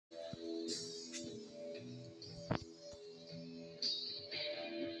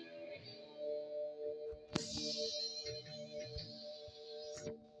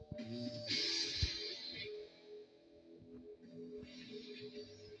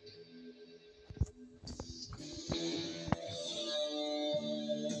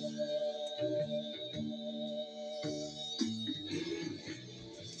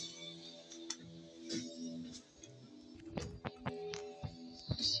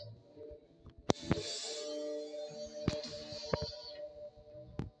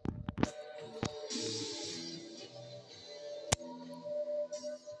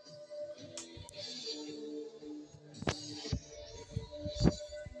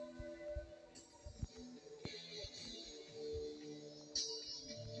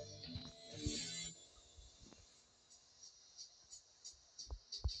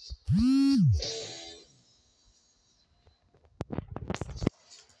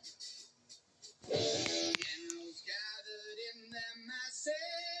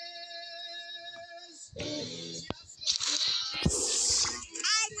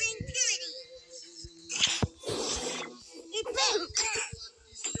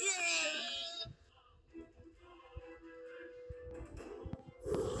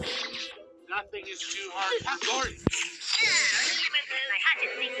jumping is too hard. Lord. My heart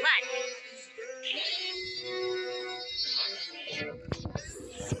is beating blood.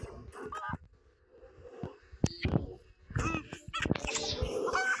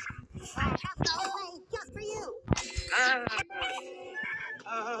 I have the whole way just for you.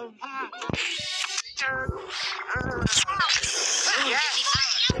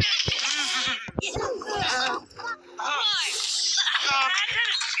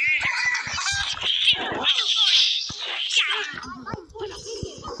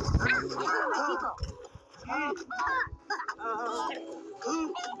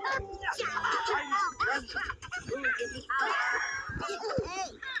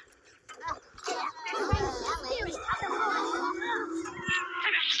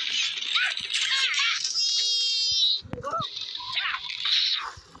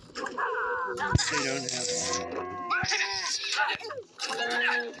 They don't have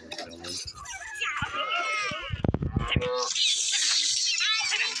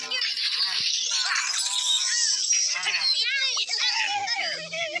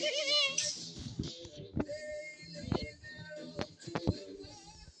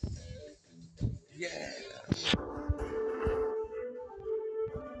yeah.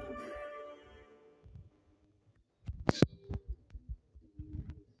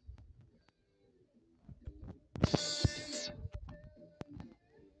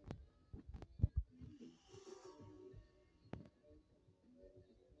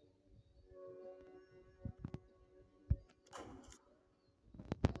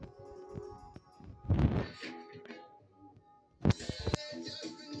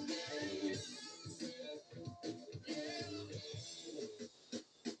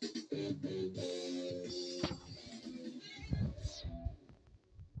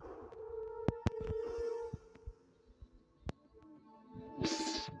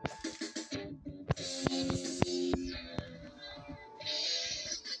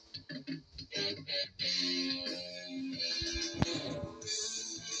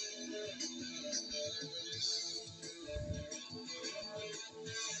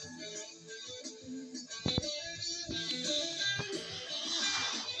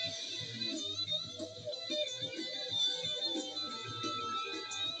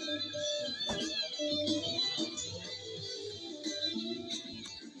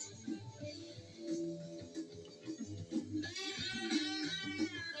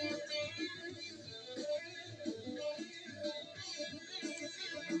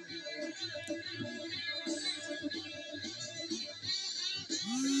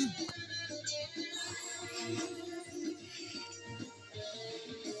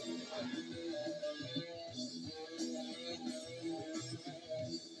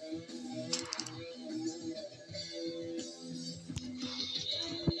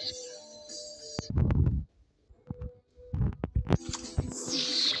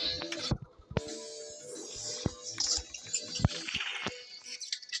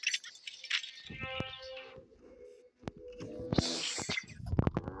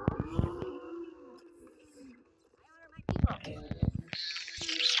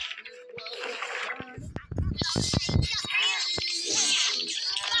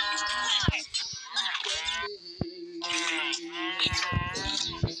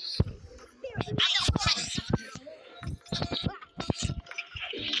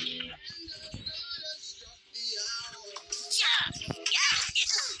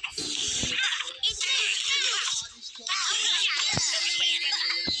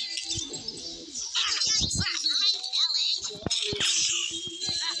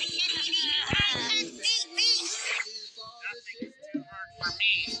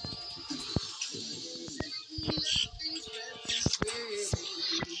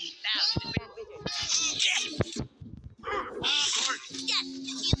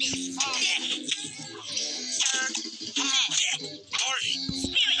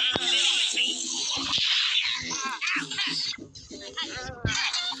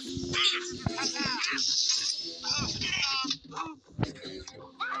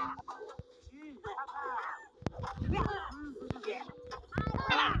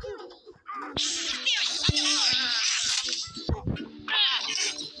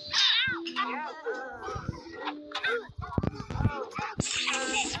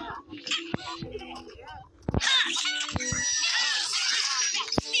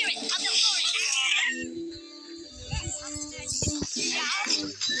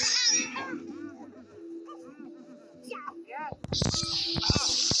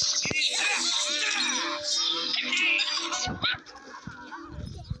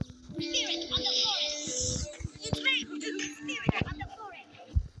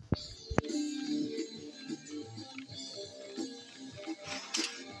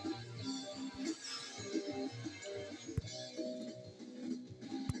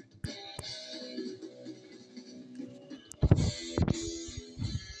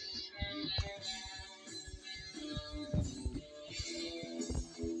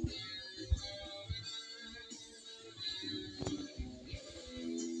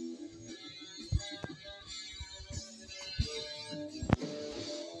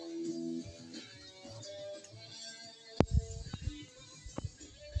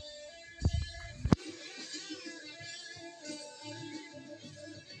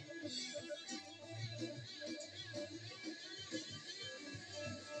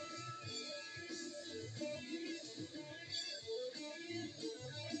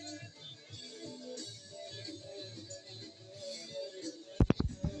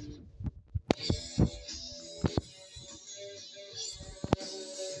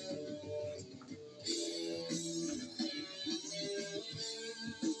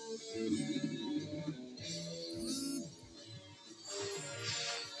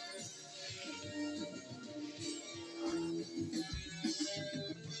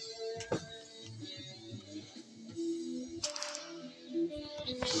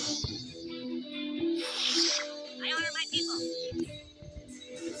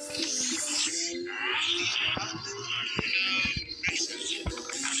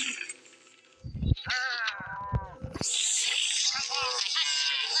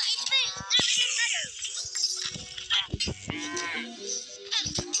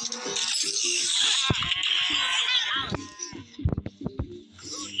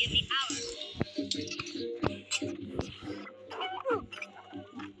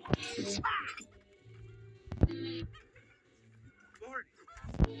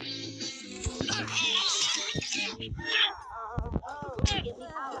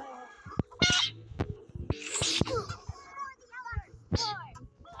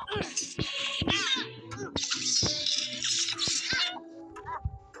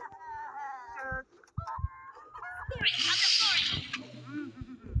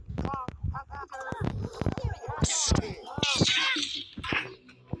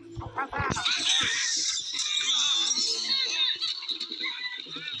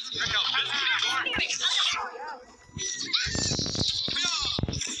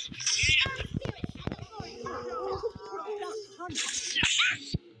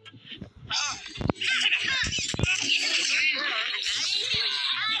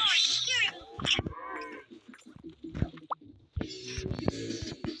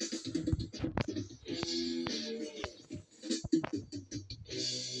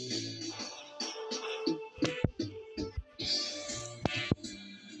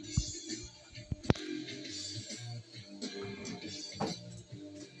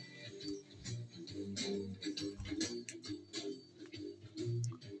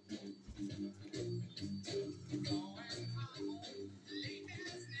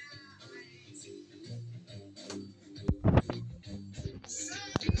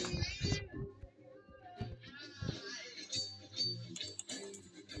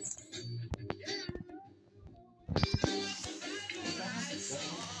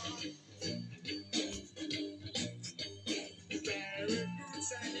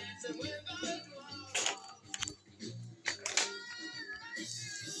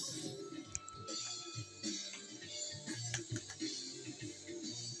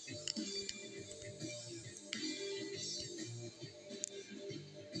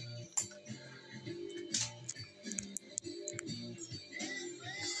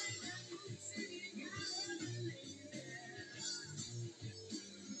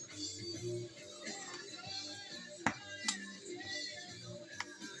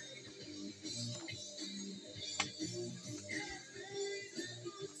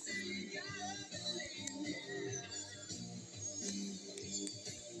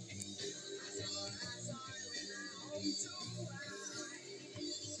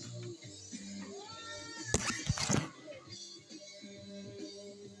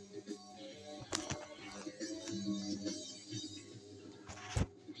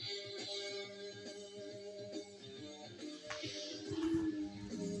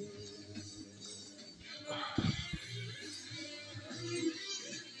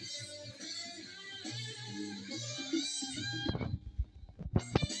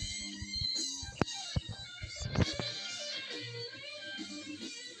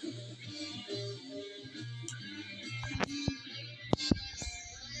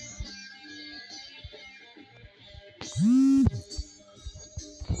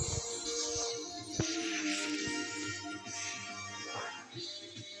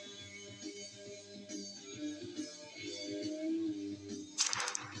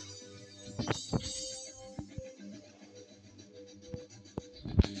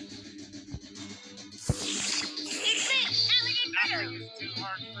 Too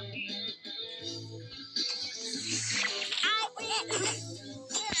hard for me. I win! I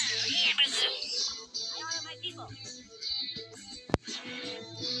honor my people.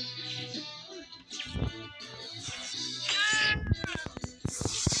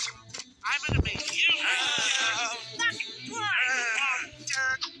 I'm gonna make you.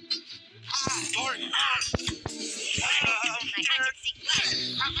 Gordon. My hatchet seek blood.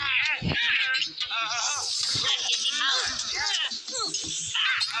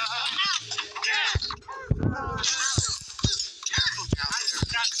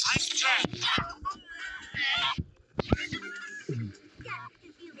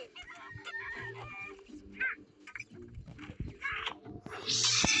 Give me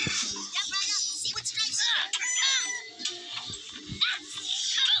Jump right up, see what strikes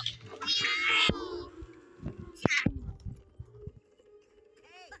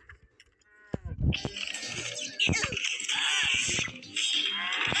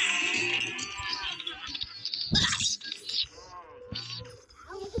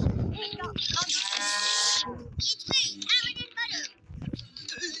It's me, Alan and Butter.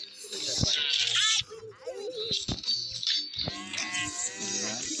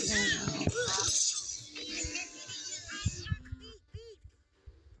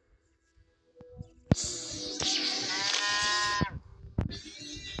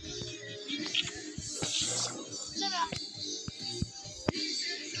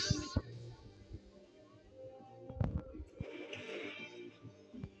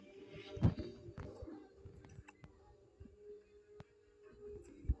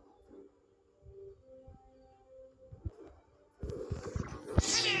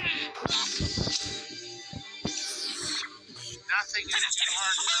 Nothing is too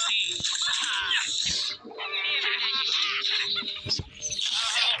hard for me.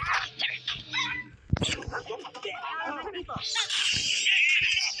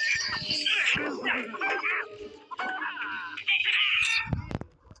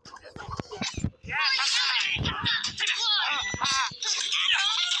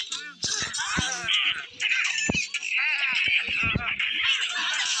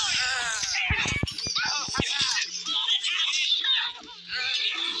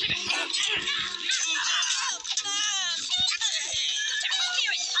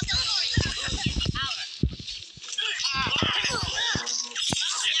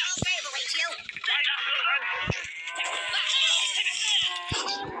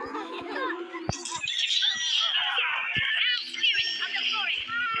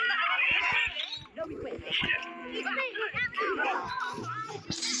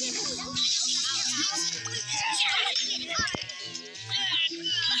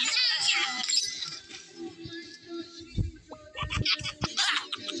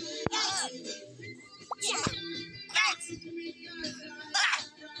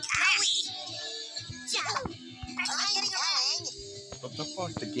 What the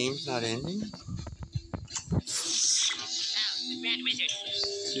fuck? The game's not ending?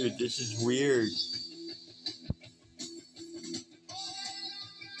 Dude, this is weird.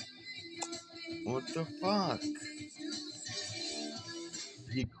 What the fuck?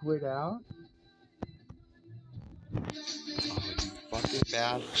 You quit out? Oh, you fucking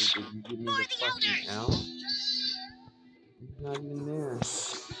bastard. Did you give me the fucking out? He's not even there.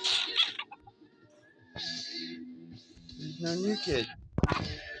 There's no new kid.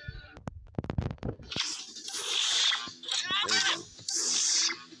 There you go.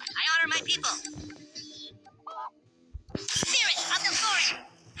 I honor my people. Spirit of the forest.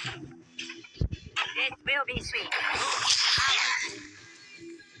 It will be sweet.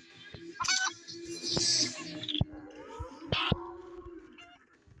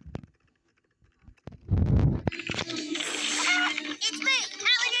 It's me,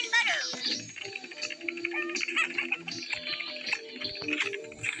 Alan and Butter.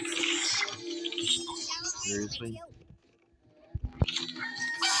 Seriously?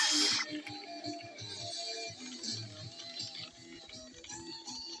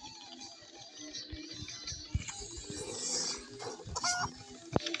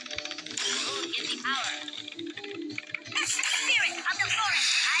 In the hour. Spirit of the forest.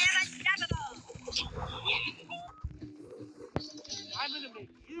 I am unstoppable. I'm gonna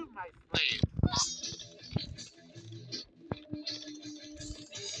make you my slave.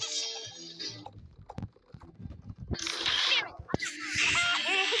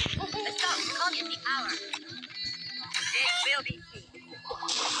 Let's go. Come in the hour. It will be sweet.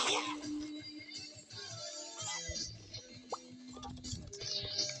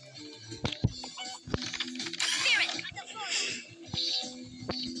 Spirit of the forest.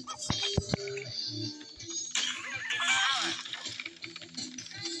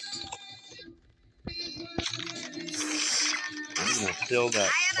 I'm gonna fill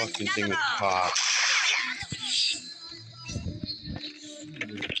that fucking thing with pop.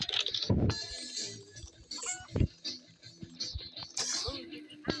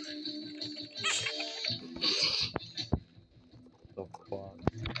 The fuck?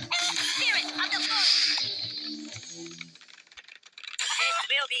 Spirit of the forest. It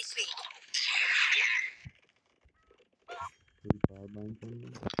will be sweet.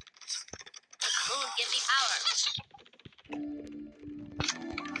 Moon in the hour.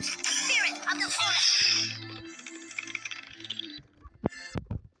 Spirit of the forest.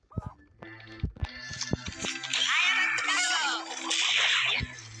 I am unstoppable.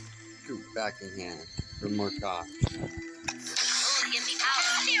 Scoop back in hand for more cops. Moon in the hour.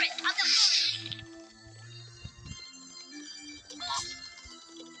 Spirit of the forest.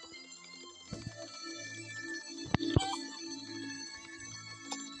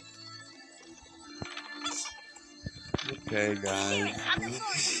 Okay, guys. Spirit of the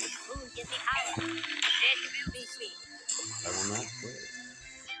forest. Moon in the hour. It will be sweet. I will not quit.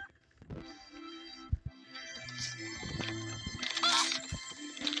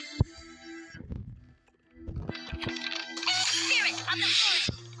 Spirit of the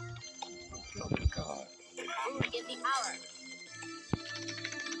forest. Oh my god. Moon in the hour.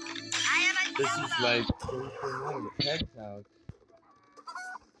 I am This unstoppable. is like Thursday night at Peg's house.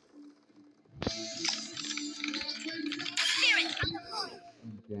 Spirit of the forest.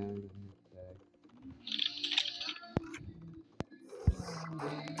 I'm down in Peg.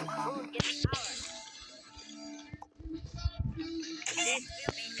 Moon in the hour. This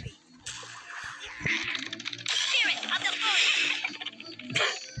will be sweet. Spirit of the forest.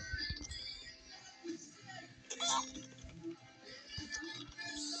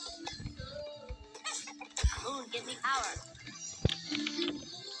 gives me power.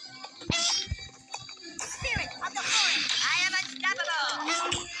 Spirit of the forest. I am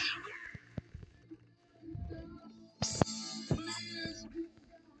unstoppable.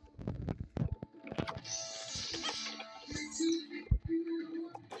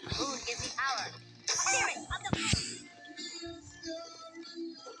 Moon gives me power. Spirit of the forest.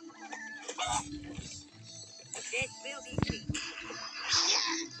 This will be sweet.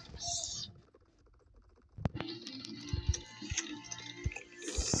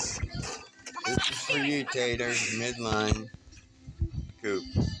 This is for you, Tater. Midline. Coop.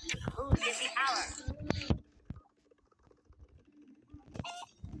 Moon gives me power.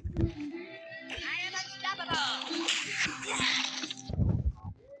 I am unstoppable.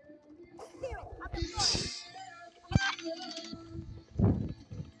 Spirit of the forest.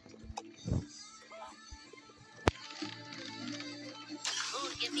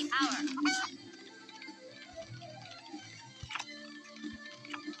 Moon gives me power.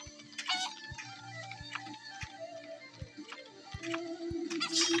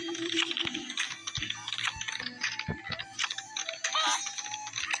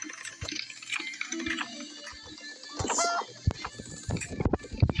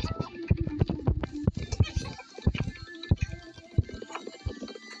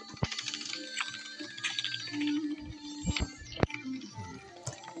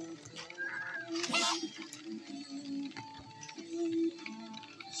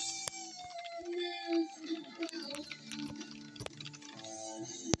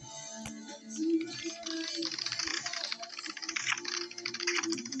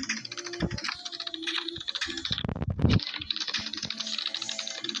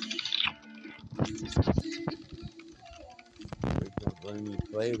 It's not letting me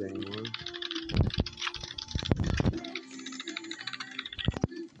play it anymore.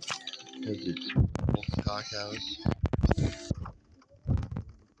 Because it's cockhouse.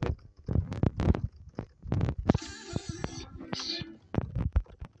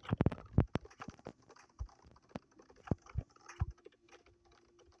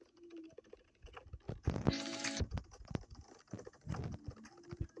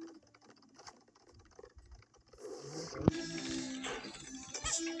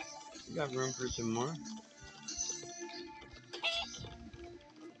 You got room for some more?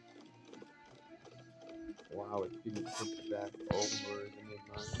 Wow, it's getting pushed back over the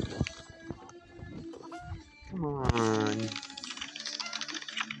midline. Come on.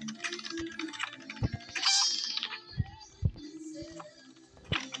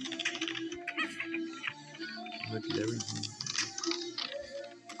 Look at everything.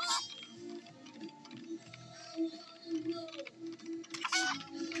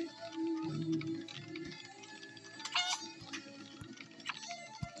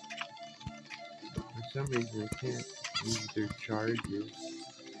 For some reason, I can't use their charges.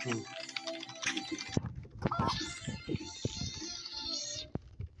 Hmm.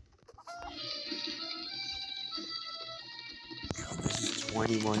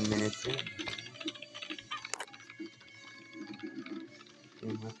 21 minutes in.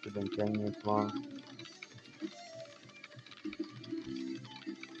 It must have been 10 minutes long.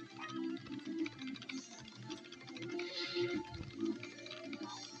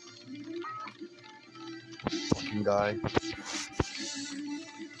 Fucking guy.